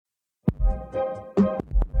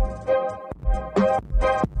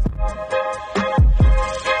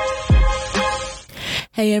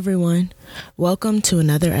Hey everyone, welcome to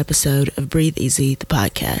another episode of Breathe Easy, the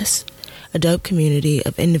podcast, a dope community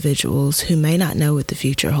of individuals who may not know what the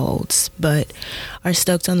future holds, but are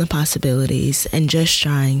stoked on the possibilities and just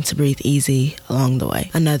trying to breathe easy along the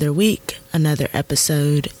way. Another week, another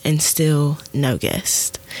episode, and still no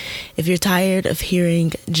guest. If you're tired of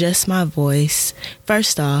hearing just my voice,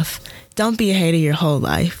 first off, don't be a hater your whole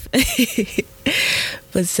life.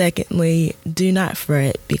 But secondly, do not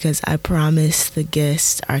fret because I promise the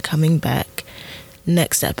guests are coming back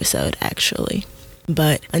next episode, actually.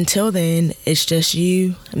 But until then, it's just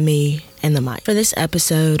you, me, and the mic. For this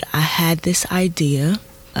episode, I had this idea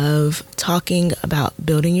of talking about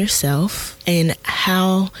building yourself and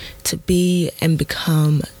how to be and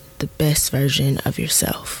become the best version of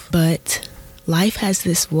yourself. But life has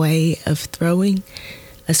this way of throwing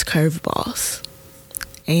us curveballs.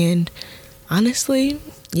 And honestly,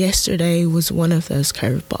 yesterday was one of those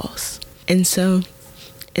curveballs. And so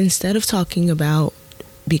instead of talking about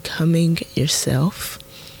becoming yourself,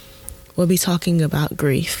 we'll be talking about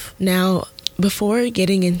grief. Now, before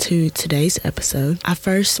getting into today's episode, I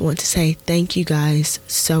first want to say thank you guys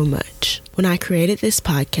so much. When I created this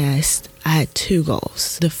podcast, I had two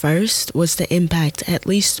goals. The first was to impact at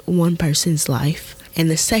least one person's life, and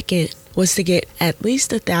the second was to get at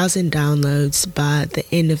least 1,000 downloads by the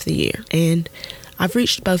end of the year. And I've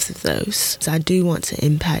reached both of those. So I do want to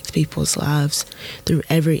impact people's lives through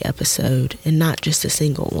every episode and not just a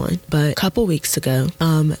single one. But a couple weeks ago,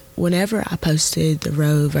 whenever I posted the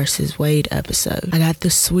Roe versus Wade episode, I got the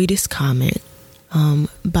sweetest comment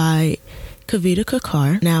by Kavita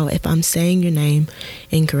Kakar. Now, if I'm saying your name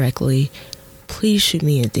incorrectly, please shoot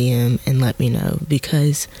me a DM and let me know,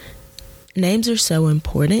 because names are so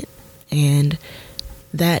important. And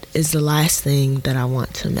that is the last thing that I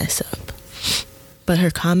want to mess up. But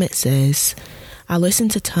her comment says, I listen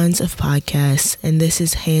to tons of podcasts and this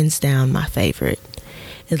is hands down my favorite.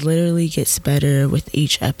 It literally gets better with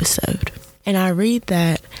each episode. And I read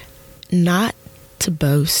that not to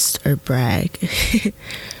boast or brag,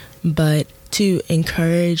 but to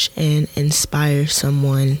encourage and inspire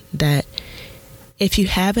someone that if you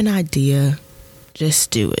have an idea,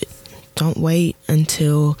 just do it. Don't wait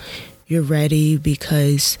until you're ready,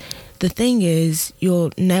 because the thing is,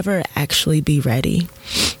 you'll never actually be ready.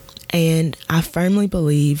 And I firmly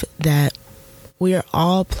believe that we are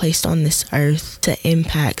all placed on this earth to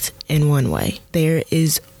impact in one way. There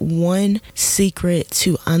is one secret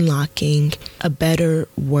to unlocking a better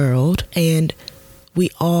world, and we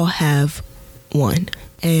all have one.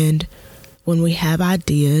 And when we have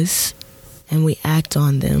ideas and we act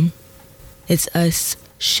on them, it's us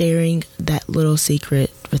sharing that little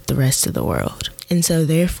secret with the rest of the world. And so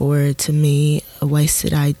therefore, to me, a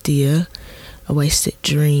wasted idea, a wasted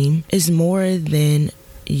dream is more than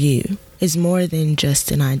you. It's more than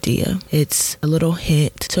just an idea. It's a little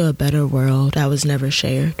hint to a better world that was never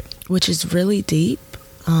shared, which is really deep.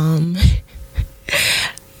 And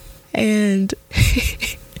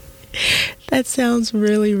that sounds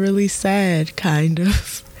really, really sad, kind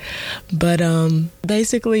of. But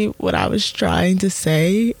basically what I was trying to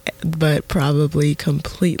say, but probably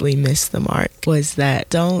completely missed the mark, was that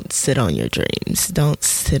don't sit on your dreams. Don't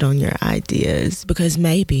sit on your ideas, because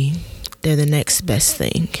maybe they're the next best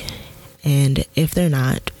thing. And if they're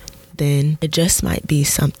not, then it just might be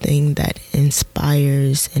something that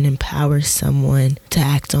inspires and empowers someone to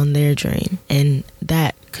act on their dream. And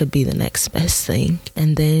that could be the next best thing.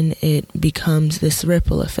 And then it becomes this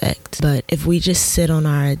ripple effect. But if we just sit on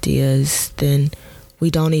our ideas, then we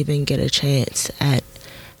don't even get a chance at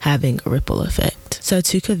having a ripple effect. So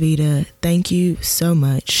to Kavita, thank you so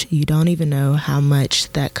much. You don't even know how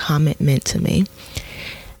much that comment meant to me.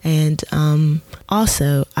 And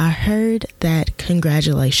also, I heard that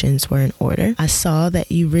congratulations were in order. I saw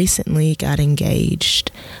that you recently got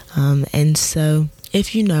engaged. And so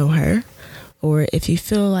if you know her, or if you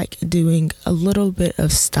feel like doing a little bit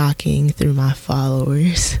of stalking through my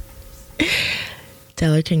followers,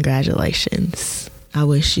 tell her congratulations. I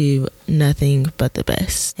wish you nothing but the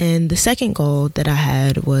best. And the second goal that I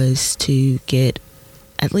had was to get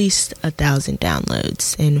at least 1,000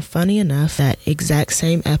 downloads. And funny enough, that exact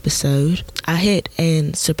same episode, I hit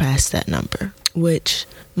and surpassed that number, which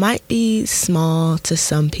might be small to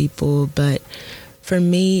some people, but for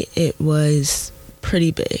me, it was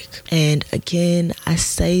pretty big. And again, I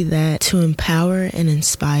say that to empower and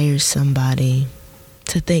inspire somebody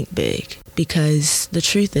to think big, because the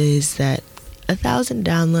truth is that 1,000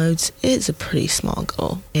 downloads is a pretty small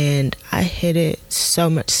goal, and I hit it so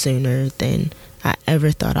much sooner than I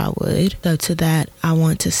ever thought I would. So to that, I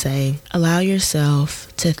want to say, allow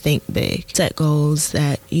yourself to think big. Set goals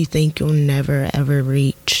that you think you'll never ever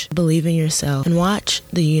reach. Believe in yourself and watch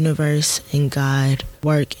the universe and God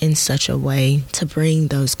work in such a way to bring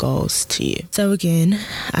those goals to you. So again,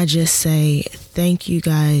 I just say thank you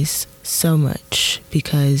guys so much,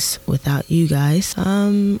 because without you guys,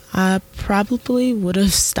 I probably would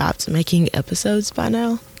have stopped making episodes by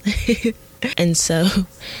now. And so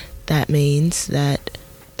that means that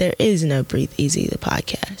there is no Breathe Easy, the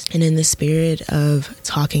podcast. And in the spirit of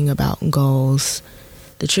talking about goals,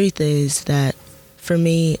 the truth is that for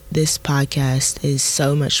me, this podcast is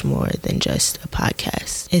so much more than just a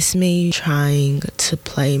podcast. It's me trying to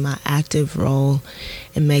play my active role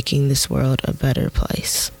in making this world a better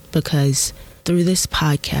place. Because through this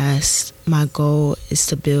podcast, my goal is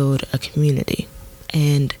to build a community.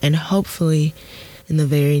 And hopefully, in the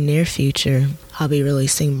very near future, I'll be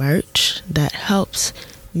releasing merch that helps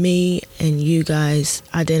me and you guys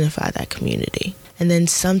identify that community. And then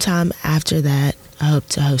sometime after that, I hope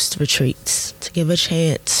to host retreats to give a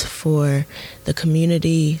chance for the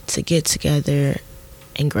community to get together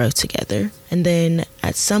and grow together. And then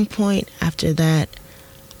at some point after that,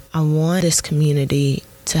 I want this community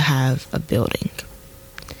to have a building.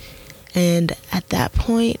 And at that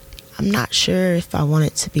point, I'm not sure if I want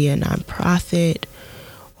it to be a nonprofit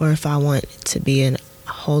or if I want it to be a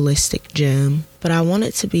holistic gym, but I want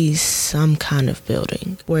it to be some kind of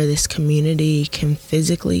building where this community can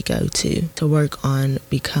physically go to work on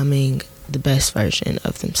becoming the best version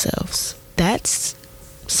of themselves. That's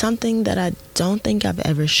something that I don't think I've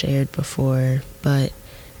ever shared before, but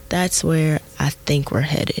that's where I think we're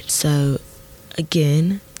headed. So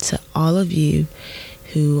again, to all of you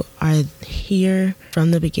who are here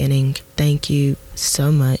from the beginning, thank you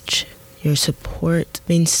so much. Your support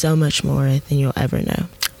means so much more than you'll ever know.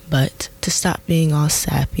 But to stop being all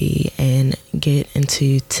sappy and get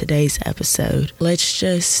into today's episode, let's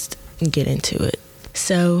just get into it.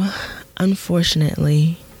 So,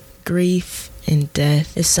 unfortunately, grief and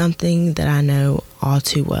death is something that I know all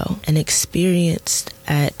too well and experienced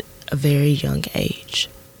at a very young age.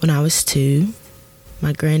 When I was 2,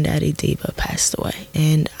 my granddaddy Debo passed away.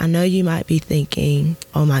 And I know you might be thinking,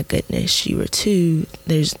 oh my goodness, you were 2.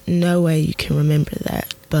 There's no way you can remember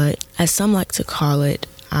that. But as some like to call it,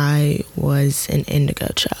 I was an indigo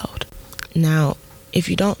child. Now, if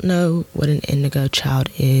you don't know what an indigo child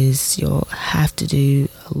is, you'll have to do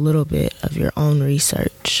a little bit of your own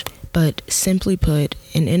research. But simply put,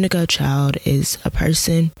 an indigo child is a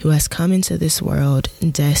person who has come into this world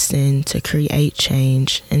destined to create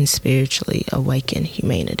change and spiritually awaken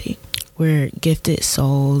humanity. We're gifted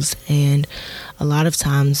souls, and a lot of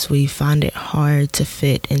times we find it hard to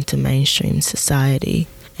fit into mainstream society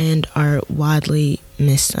and are widely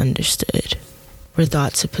misunderstood. We're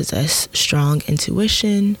thought to possess strong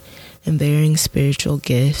intuition and varying spiritual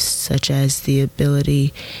gifts, such as the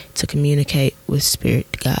ability to communicate with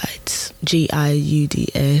spirit guides.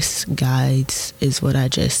 G-I-U-D-S, guides, is what I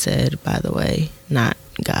just said, by the way, not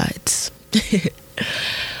guides.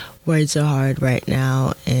 Words are hard right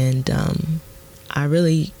now, and I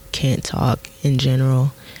really can't talk in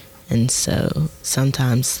general, and so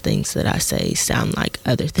sometimes things that I say sound like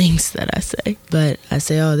other things that I say. But I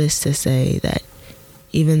say all this to say that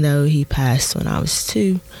even though he passed when I was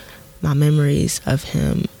 2, my memories of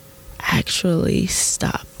him actually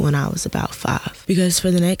stopped when I was about 5. Because for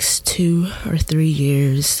the next 2 or 3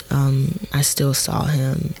 years, I still saw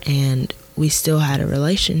him and we still had a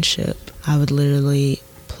relationship. I would literally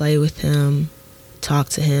play with him, talk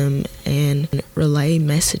to him, and relay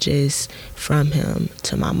messages from him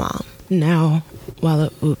to my mom. Now, while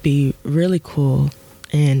it would be really cool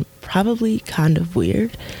and probably kind of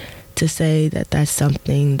weird to say that that's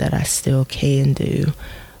something that I still can do,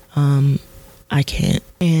 I can't.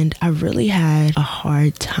 And I really had a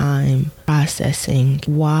hard time processing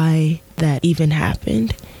why that even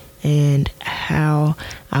happened and how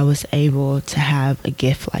I was able to have a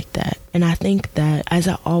gift like that. And I think that, as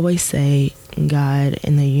I always say, God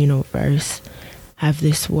and the universe have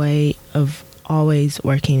this way of always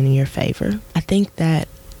working in your favor. I think that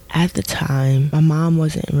at the time, my mom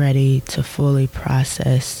wasn't ready to fully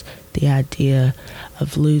process the idea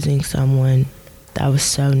of losing someone that was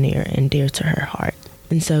so near and dear to her heart.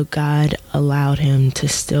 And so God allowed him to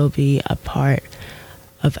still be a part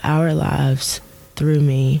of our lives through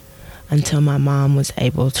me until my mom was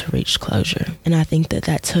able to reach closure. And I think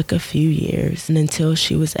that took a few years. And until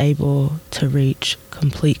she was able to reach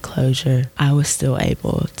complete closure, I was still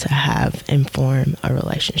able to have and form a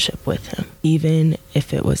relationship with him, even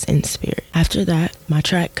if it was in spirit. After that, my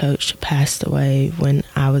track coach passed away when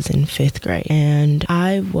I was in 5th grade, and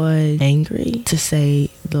I was angry, to say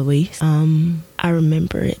the least. I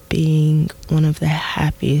remember it being one of the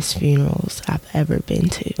happiest funerals I've ever been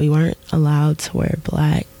to. We weren't allowed to wear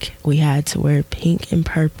black. We had to wear pink and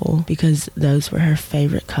purple because those were her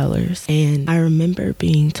favorite colors. And I remember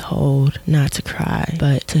being told not to cry,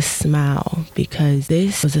 but to smile, because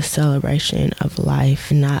this was a celebration of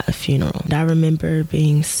life, not a funeral. And I remember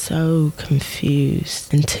being so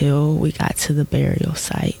confused until we got to the burial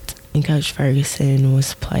site and Coach Ferguson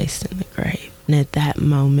was placed in the grave. And at that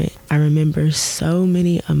moment, I remember so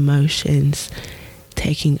many emotions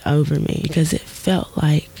taking over me, because it felt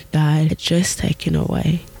like God had just taken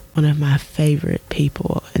away one of my favorite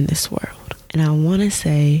people in this world. And I want to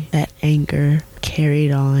say that anger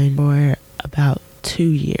carried on for about 2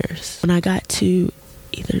 years. When I got to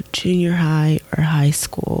either junior high or high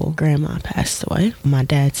school, Grandma passed away on my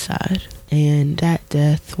dad's side. And that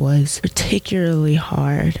death was particularly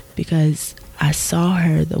hard because I saw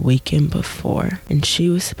her the weekend before, and she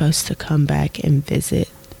was supposed to come back and visit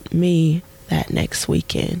me that next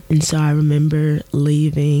weekend. And so I remember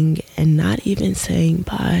leaving and not even saying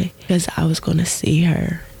bye, because I was going to see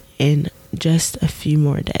her in just a few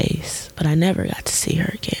more days. But I never got to see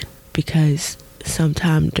her again, because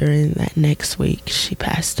sometime during that next week, she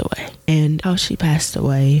passed away. And how she passed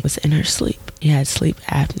away was in her sleep. She had sleep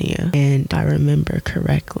apnea, and if I remember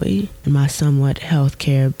correctly, my somewhat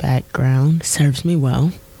healthcare background serves me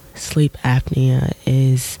well. Sleep apnea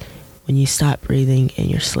is when you stop breathing in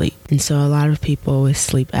your sleep. And so a lot of people with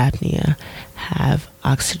sleep apnea have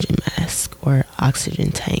oxygen masks or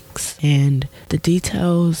oxygen tanks. And the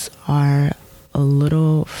details are a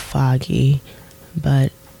little foggy,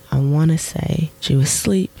 but I want to say she was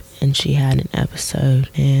asleep and she had an episode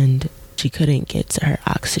and she couldn't get to her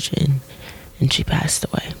oxygen and she passed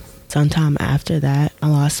away. Sometime after that, I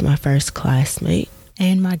lost my first classmate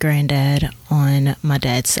and my granddad on my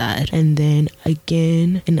dad's side. And then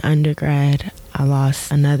again in undergrad, I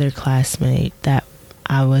lost another classmate that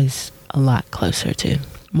I was a lot closer to.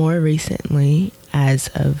 More recently, as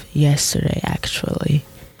of yesterday actually,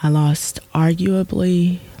 I lost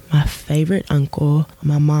arguably my favorite uncle on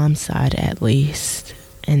my mom's side, at least,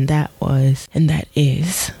 and that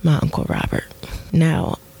is my Uncle Robert.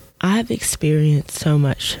 Now, I've experienced so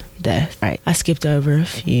much death, right? I skipped over a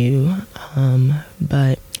few,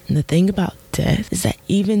 but the thing about death is that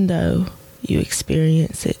even though you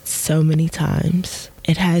experience it so many times,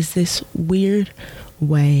 it has this weird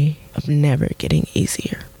way of never getting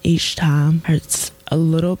easier. Each time hurts a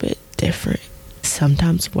little bit different,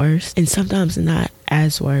 sometimes worse, and sometimes not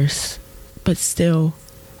as worse, but still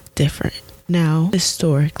different. Now,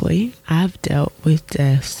 historically, I've dealt with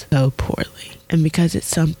death so poorly. And because it's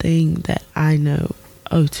something that I know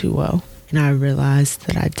oh too well, and I realize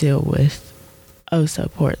that I deal with oh so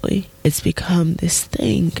poorly, it's become this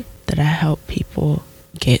thing that I help people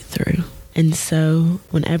get through. And so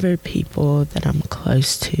whenever people that I'm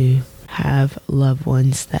close to have loved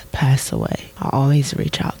ones that pass away, I always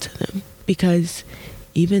reach out to them. Because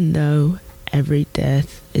even though every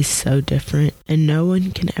death is so different, and no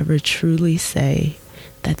one can ever truly say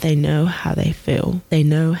that they know how they feel, they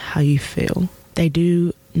know how you feel, they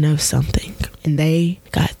do know something, and they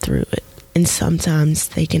got through it. And sometimes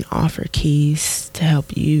they can offer keys to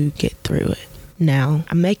help you get through it. Now,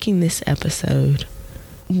 I'm making this episode,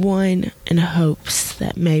 one, in hopes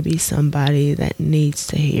that maybe somebody that needs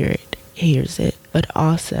to hear it hears it, but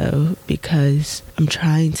also because I'm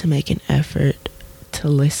trying to make an effort to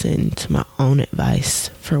listen to my own advice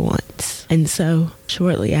for once. And so,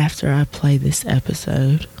 shortly after I play this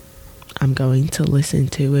episode, I'm going to listen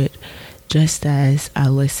to it just as I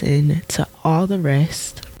listen to all the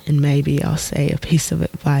rest, and maybe I'll say a piece of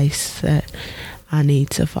advice that I need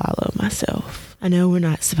to follow myself. I know we're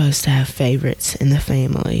not supposed to have favorites in the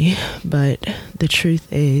family, but the truth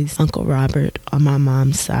is Uncle Robert on my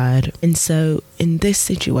mom's side. And so in this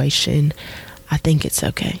situation, I think it's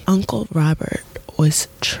okay. Uncle Robert was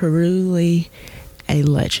truly a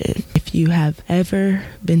legend. If you have ever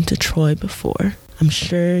been to Troy before, I'm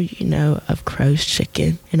sure you know of Crow's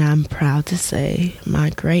Chicken, and I'm proud to say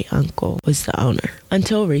my great uncle was the owner.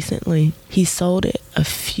 Until recently, he sold it a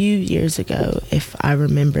few years ago, if I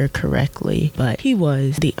remember correctly, but he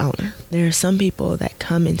was the owner. There are some people that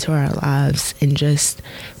come into our lives and just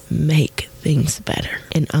make things better,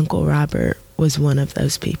 and Uncle Robert was one of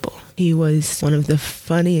those people. He was one of the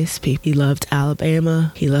funniest people. He loved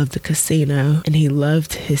Alabama, he loved the casino, and he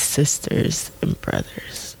loved his sisters and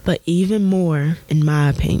brothers. But even more, in my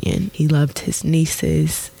opinion, he loved his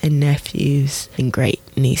nieces and nephews and great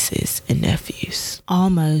nieces and nephews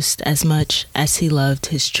almost as much as he loved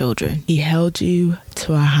his children. He held you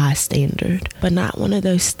to a high standard, but not one of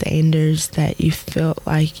those standards that you felt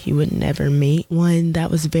like you would never meet. One that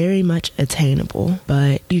was very much attainable,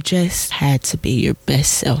 but you just had to be your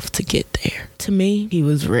best self to get there. To me, he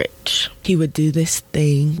was rich. He would do this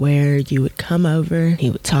thing where you would come over, he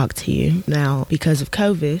would talk to you. Now, because of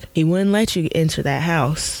COVID, he wouldn't let you enter that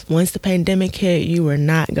house. Once the pandemic hit, you were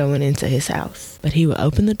not going into his house. But he would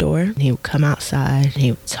open the door, and he would come outside, and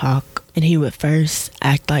he would talk. And he would first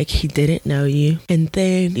act like he didn't know you. And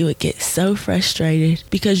then he would get so frustrated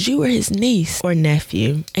because you were his niece or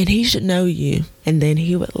nephew, and he should know you. And then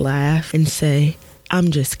he would laugh and say,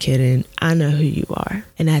 "I'm just kidding. I know who you are."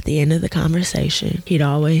 And at the end of the conversation, he'd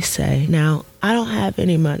always say, "Now, I don't have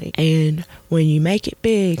any money. And when you make it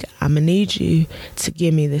big, I'm going to need you to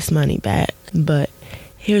give me this money back. But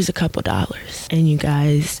here's a couple dollars." And you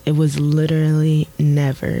guys, it was literally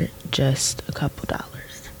never just a couple dollars.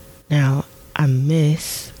 Now, I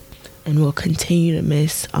miss and will continue to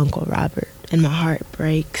miss Uncle Robert. And my heart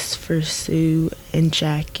breaks for Sue and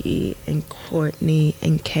Jackie and Courtney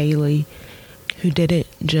and Kaylee, who didn't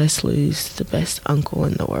just lose the best uncle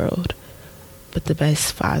in the world, but the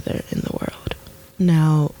best father in the world.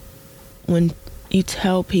 Now, when you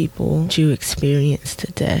tell people that you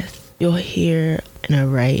experienced death, you'll hear an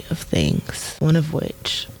array of things, one of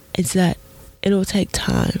which is that it'll take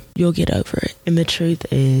time. You'll get over it. And the truth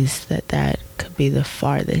is that that could be the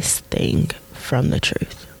farthest thing from the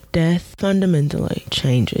truth. Death fundamentally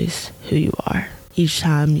changes who you are. Each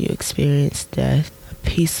time you experience death, a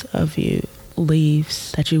piece of you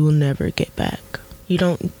leaves that you will never get back. You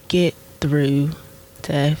don't get through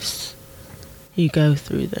deaths, you go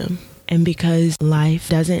through them. And because life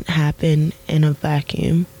doesn't happen in a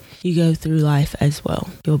vacuum, you go through life as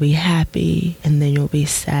well. You'll be happy, and then you'll be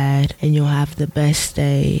sad, and you'll have the best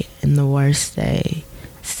day and the worst day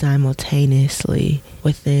simultaneously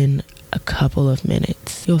within a couple of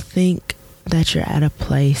minutes. You'll think that you're at a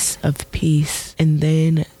place of peace, and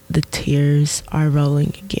then the tears are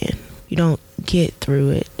rolling again. You don't get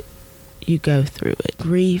through it, you go through it.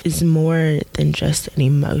 Grief is more than just an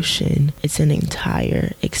emotion. It's an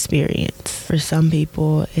entire experience. For some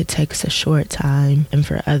people, it takes a short time, and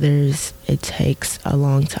for others, it takes a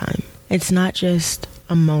long time. It's not just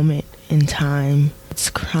a moment in time, it's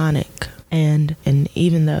chronic. And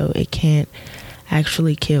even though it can't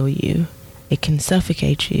actually kill you, it can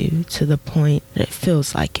suffocate you to the point that it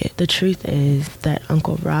feels like it. The truth is that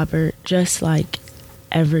Uncle Robert,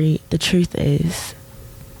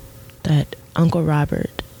 Uncle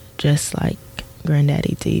Robert, just like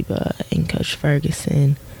Granddaddy Deba and Coach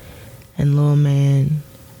Ferguson and Lil Man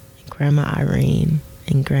and Grandma Irene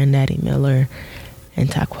and Granddaddy Miller and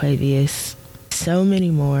Taquavius, so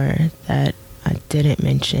many more that I didn't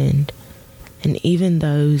mention, and even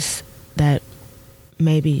those that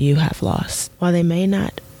maybe you have lost. While they may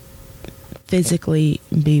not physically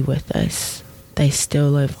be with us, they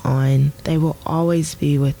still live on. They will always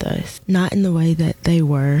be with us. Not in the way that they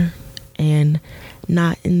were, and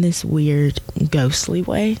not in this weird ghostly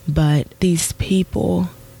way, but these people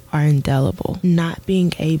are indelible. Not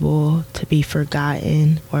being able to be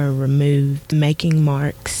forgotten or removed, making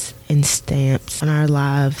marks and stamps on our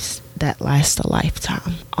lives that last a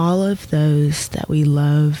lifetime. All of those that we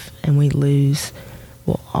love and we lose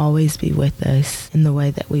will always be with us in the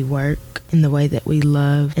way that we work, in the way that we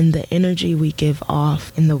love, in the energy we give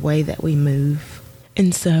off, in the way that we move.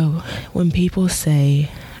 And so when people say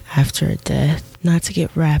after a death, not to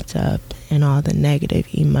get wrapped up in all the negative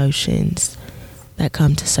emotions that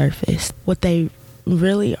come to surface, what they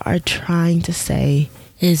really are trying to say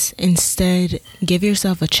is instead give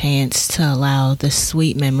yourself a chance to allow the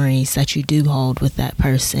sweet memories that you do hold with that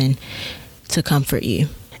person to comfort you.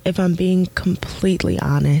 If I'm being completely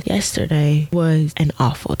honest, yesterday was an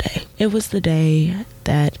awful day. It was the day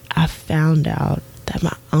that I found out that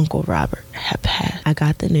my Uncle Robert had passed. I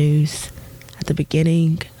got the news at the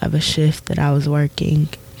beginning of a shift that I was working.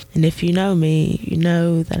 And if you know me, you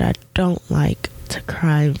know that I don't like to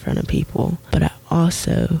cry in front of people, but I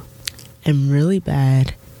also am really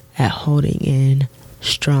bad at holding in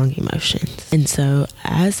strong emotions. And so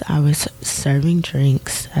as I was serving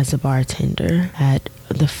drinks as a bartender at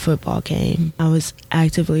the football game, I was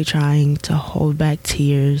actively trying to hold back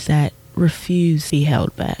tears that refused to be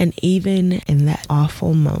held back. And even in that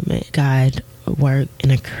awful moment, God worked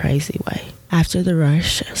in a crazy way. After the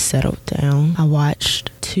rush settled down, I watched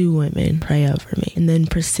 2 women pray over me and then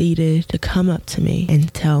proceeded to come up to me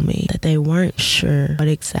and tell me that they weren't sure what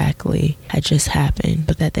exactly had just happened,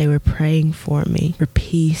 but that they were praying for me for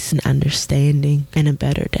peace and understanding and a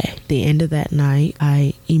better day. At the end of that night,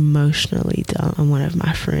 I emotionally dumped on one of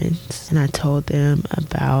my friends, and I told them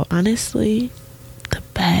about, honestly, the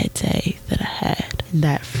bad day that I had. And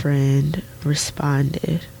that friend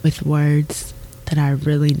responded with words that I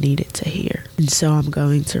really needed to hear. And so I'm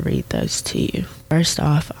going to read those to you. First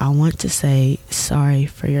off, I want to say sorry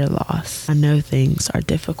for your loss. I know things are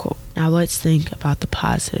difficult. Now let's think about the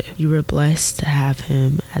positive. You were blessed to have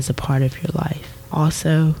him as a part of your life.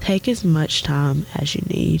 Also, take as much time as you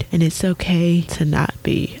need, and it's okay to not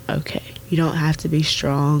be okay. You don't have to be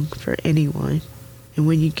strong for anyone. And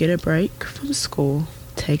when you get a break from school,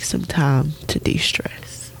 take some time to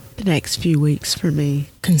de-stress. The next few weeks for me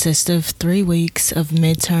consist of 3 weeks of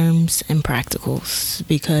midterms and practicals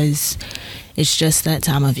because it's just that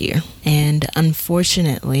time of year. And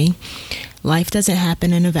unfortunately, life doesn't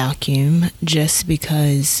happen in a vacuum just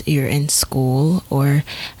because you're in school or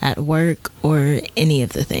at work or any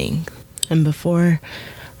of the things. And before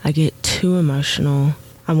I get too emotional,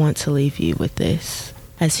 I want to leave you with this.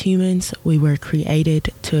 As humans, we were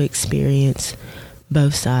created to experience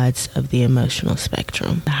both sides of the emotional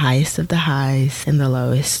spectrum, the highest of the highs and the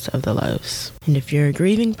lowest of the lows. And if you're a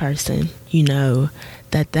grieving person, you know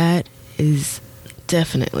that that is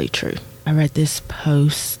definitely true. I read this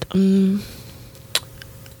post a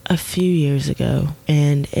few years ago,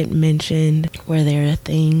 and it mentioned where there are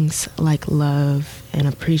things like love and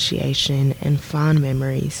appreciation and fond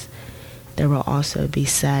memories, there will also be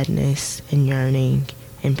sadness and yearning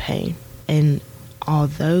and pain. And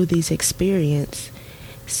although these experiences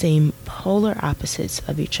seem polar opposites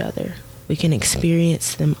of each other, we can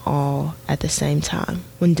experience them all at the same time.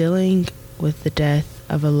 When dealing with the death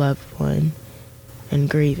of a loved one and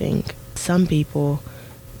grieving, some people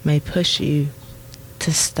may push you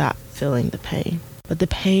to stop feeling the pain, but the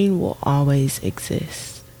pain will always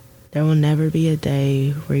exist. There will never be a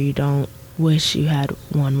day where you don't wish you had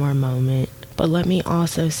one more moment. But let me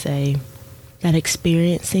also say that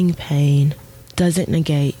experiencing pain doesn't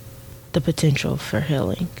negate the potential for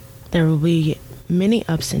healing. There will be many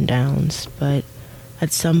ups and downs, but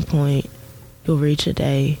at some point you'll reach a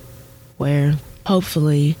day where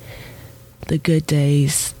hopefully the good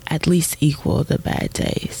days at least equal the bad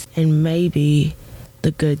days, and maybe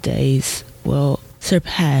the good days will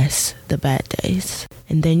surpass the bad days.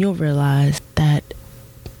 And then you'll realize that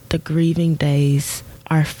the grieving days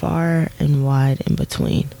are far and wide in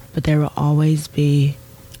between, but there will always be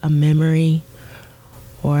a memory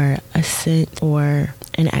or a scent or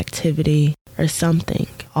an activity or something,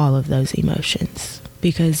 all of those emotions,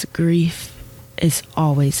 because grief is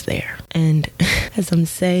always there. And as I'm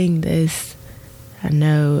saying this, I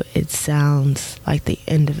know it sounds like the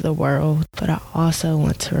end of the world, but I also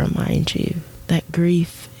want to remind you that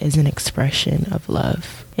grief is an expression of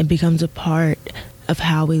love. It becomes a part of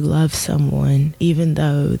how we love someone, even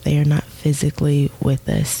though they are not physically with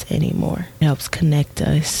us anymore. It helps connect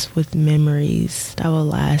us with memories that will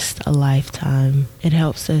last a lifetime. It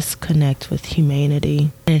helps us connect with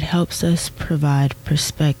humanity, and it helps us provide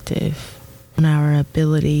perspective on our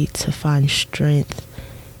ability to find strength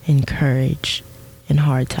and courage in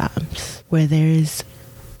hard times. Where there is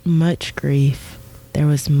much grief, there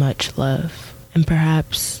was much love. And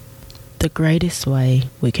perhaps the greatest way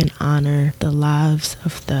we can honor the lives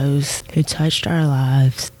of those who touched our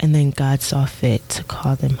lives and then God saw fit to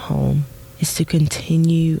call them home is to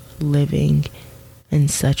continue living in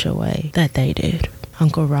such a way that they did.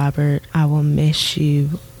 Uncle Robert, I will miss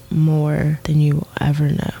you more than you will ever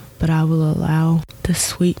know, but I will allow the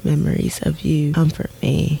sweet memories of you comfort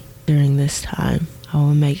me during this time. I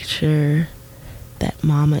will make sure that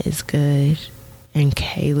Mama is good and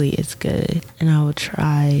Kaylee is good, and I will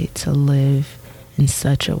try to live in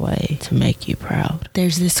such a way to make you proud.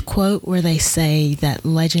 There's this quote where they say that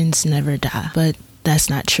legends never die, but that's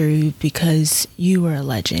not true because you were a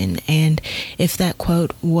legend, and if that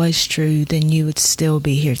quote was true, then you would still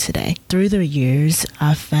be here today. Through the years,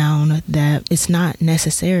 I've found that it's not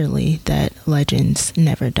necessarily that legends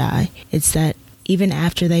never die. It's that even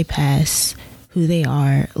after they pass, who they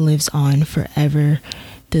are lives on forever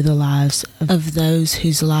through the lives of those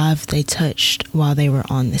whose lives they touched while they were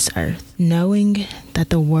on this earth. Knowing that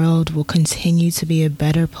the world will continue to be a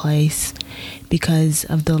better place because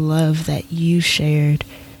of the love that you shared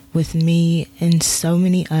with me and so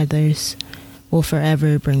many others will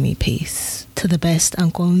forever bring me peace. To the best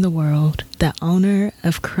uncle in the world, the owner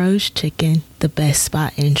of Crow's Chicken, the best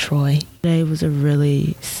spot in Troy. Today was a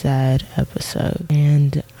really sad episode,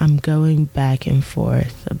 and I'm going back and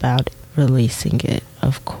forth about releasing it,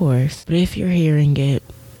 of course. But if you're hearing it,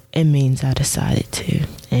 it means I decided to.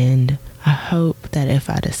 And I hope that if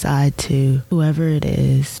I decide to, whoever it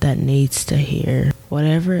is that needs to hear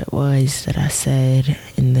whatever it was that I said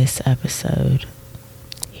in this episode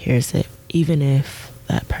hears it, even if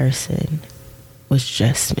that person was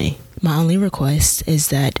just me. My only request is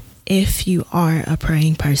that if you are a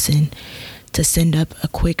praying person, to send up a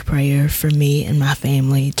quick prayer for me and my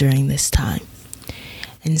family during this time.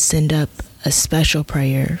 And send up a special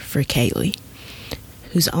prayer for Kaylee,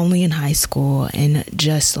 who's only in high school and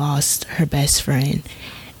just lost her best friend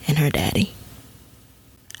and her daddy.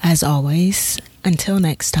 As always, until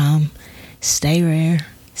next time, stay rare,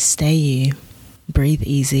 stay you, breathe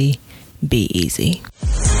easy, be easy.